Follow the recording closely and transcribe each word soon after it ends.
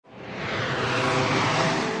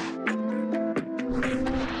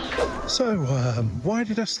So why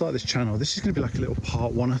did I start this channel? This is going to be like a little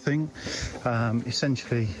part one, I think.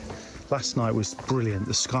 Essentially, last night was brilliant.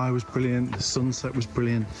 The sky was brilliant, the sunset was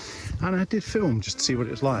brilliant, and I did film just to see what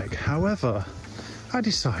it was like. However, I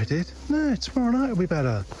decided, no, tomorrow night will be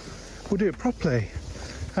better. We'll do it properly.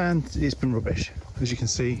 And it's been rubbish. As you can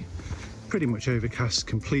see, pretty much overcast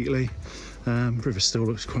completely. River still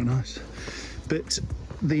looks quite nice. But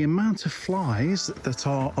the amount of flies that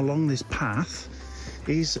are along this path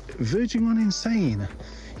is verging on insane.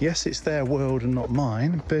 Yes, it's their world and not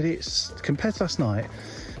mine, but it's, compared to last night,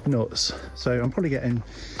 nuts. So I'm probably getting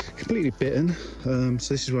completely bitten.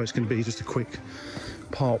 So this is why it's going to be just a quick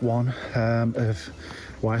part one of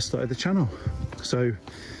why I started the channel. So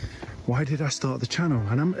why did I start the channel?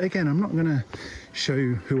 And I'm not going to show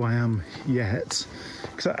who I am yet,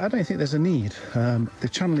 because I don't think there's a need. The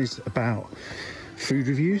channel is about food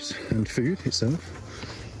reviews and food itself.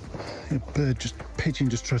 A pigeon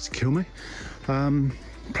just tried to kill me.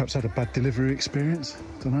 Perhaps had a bad delivery experience,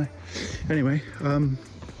 don't know. Anyway,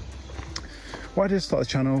 why did I start the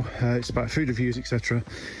channel? It's about food reviews, etc.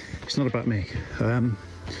 It's not about me.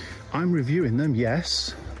 I'm reviewing them,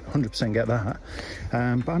 yes, 100% get that,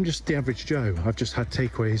 but I'm just the average Joe. I've just had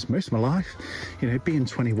takeaways most of my life, you know, being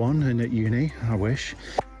 21 and at uni, I wish,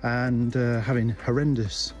 and having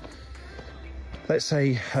horrendous, let's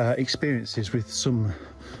say, experiences with some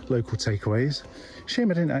local takeaways. Shame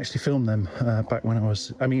I didn't actually film them back when I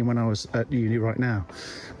was at uni right now.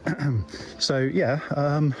 So yeah,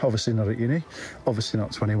 obviously not at uni, obviously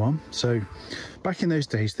not 21. So back in those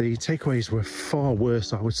days, the takeaways were far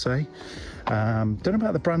worse, I would say. Don't know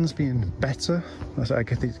about the brands being better. I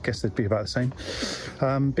guess they'd be about the same.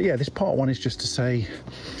 But yeah, this part one is just to say,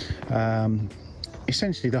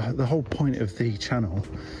 essentially the whole point of the channel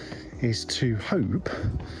is to hope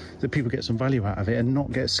that people get some value out of it and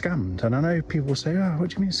not get scammed. And I know people will say, oh, what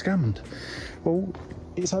do you mean scammed? Well,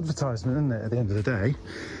 it's advertisement, isn't it, at the end of the day?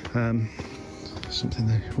 Something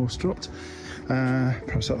the horse dropped.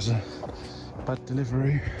 Perhaps that was a bad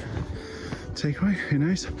delivery takeaway, who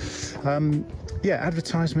knows? Yeah,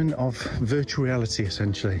 advertisement of virtual reality,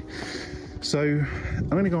 essentially. So I'm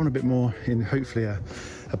going to go on a bit more in hopefully a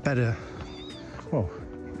better, well,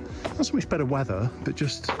 not so much better weather, but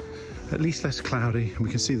just at least less cloudy, and we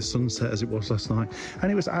can see the sunset as it was last night.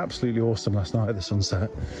 And it was absolutely awesome last night at the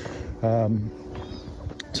sunset.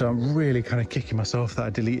 So I'm really kind of kicking myself that I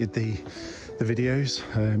deleted the videos.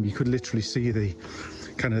 You could literally see the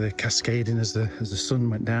kind of the cascading as the sun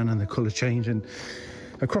went down and the colour change, and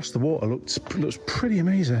across the water looks pretty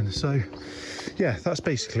amazing. So yeah, that's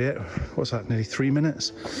basically it. What's that, nearly 3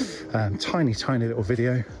 minutes? Tiny little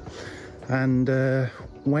video. And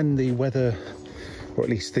when the weather, or at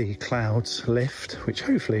least the clouds, lift, which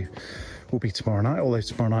hopefully will be tomorrow night, although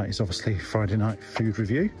tomorrow night is obviously Friday night food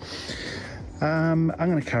review, I'm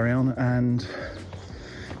going to carry on and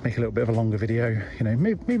make a little bit of a longer video. You know,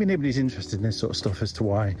 maybe nobody's interested in this sort of stuff as to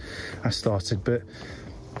why I started, but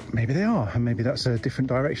maybe they are, and maybe that's a different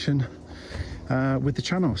direction with the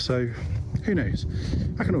channel. So who knows?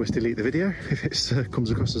 I can always delete the video if it comes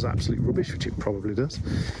across as absolute rubbish, which it probably does.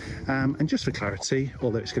 And just for clarity,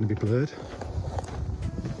 although it's going to be blurred,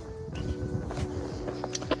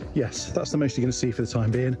 yes, that's the most you're going to see for the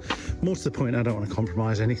time being. More to the point, I don't want to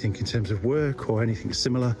compromise anything in terms of work or anything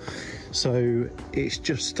similar. So it's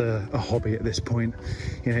just a hobby at this point.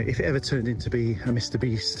 You know, if it ever turned into be a Mr.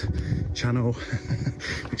 Beast channel,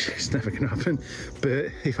 which is never going to happen,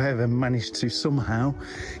 but if I ever managed to somehow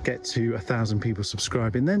get to 1,000 people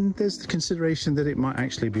subscribing, then there's the consideration that it might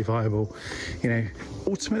actually be viable. You know,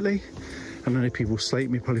 ultimately, and I know people slate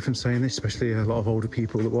me probably from saying this, especially a lot of older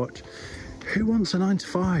people that watch, who wants a 9 to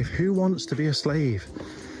 5? Who wants to be a slave?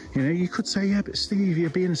 You know, you could say, yeah, but Steve, you're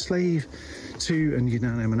being a slave to, and you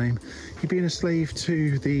now know my name, you're being a slave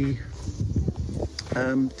to the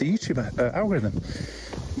YouTube algorithm,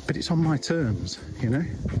 but it's on my terms, you know?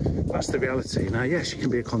 That's the reality. Now, yes, you can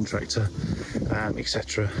be a contractor,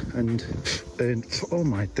 etc. And oh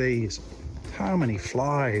my days, how many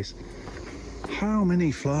flies? How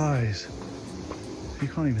many flies? You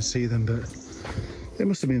can't even see them, but there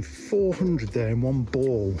must have been 400 there in one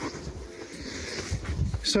ball.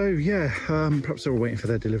 So yeah, perhaps they were waiting for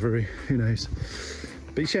their delivery, who knows.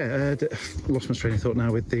 But yeah, lost my train of thought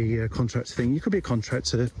now with the contractor thing. You could be a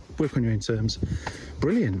contractor, work on your own terms,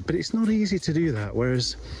 brilliant, but it's not easy to do that.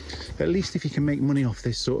 Whereas at least if you can make money off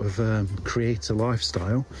this sort of creator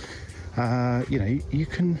lifestyle, you know, you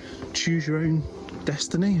can choose your own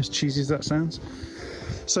destiny, as cheesy as that sounds.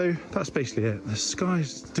 So that's basically it. The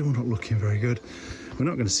sky's still not looking very good. we're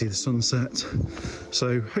not going to see the sunset.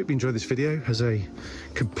 So hope you enjoyed this video. It has a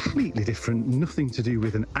completely different, nothing to do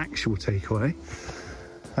with an actual takeaway,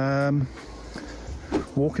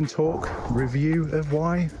 walk and talk review of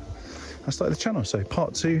why I started the channel. So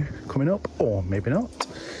part 2 coming up, or maybe not,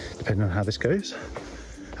 depending on how this goes.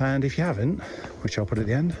 And if you haven't, which I'll put at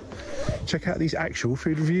the end, check out these actual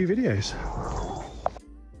food review videos.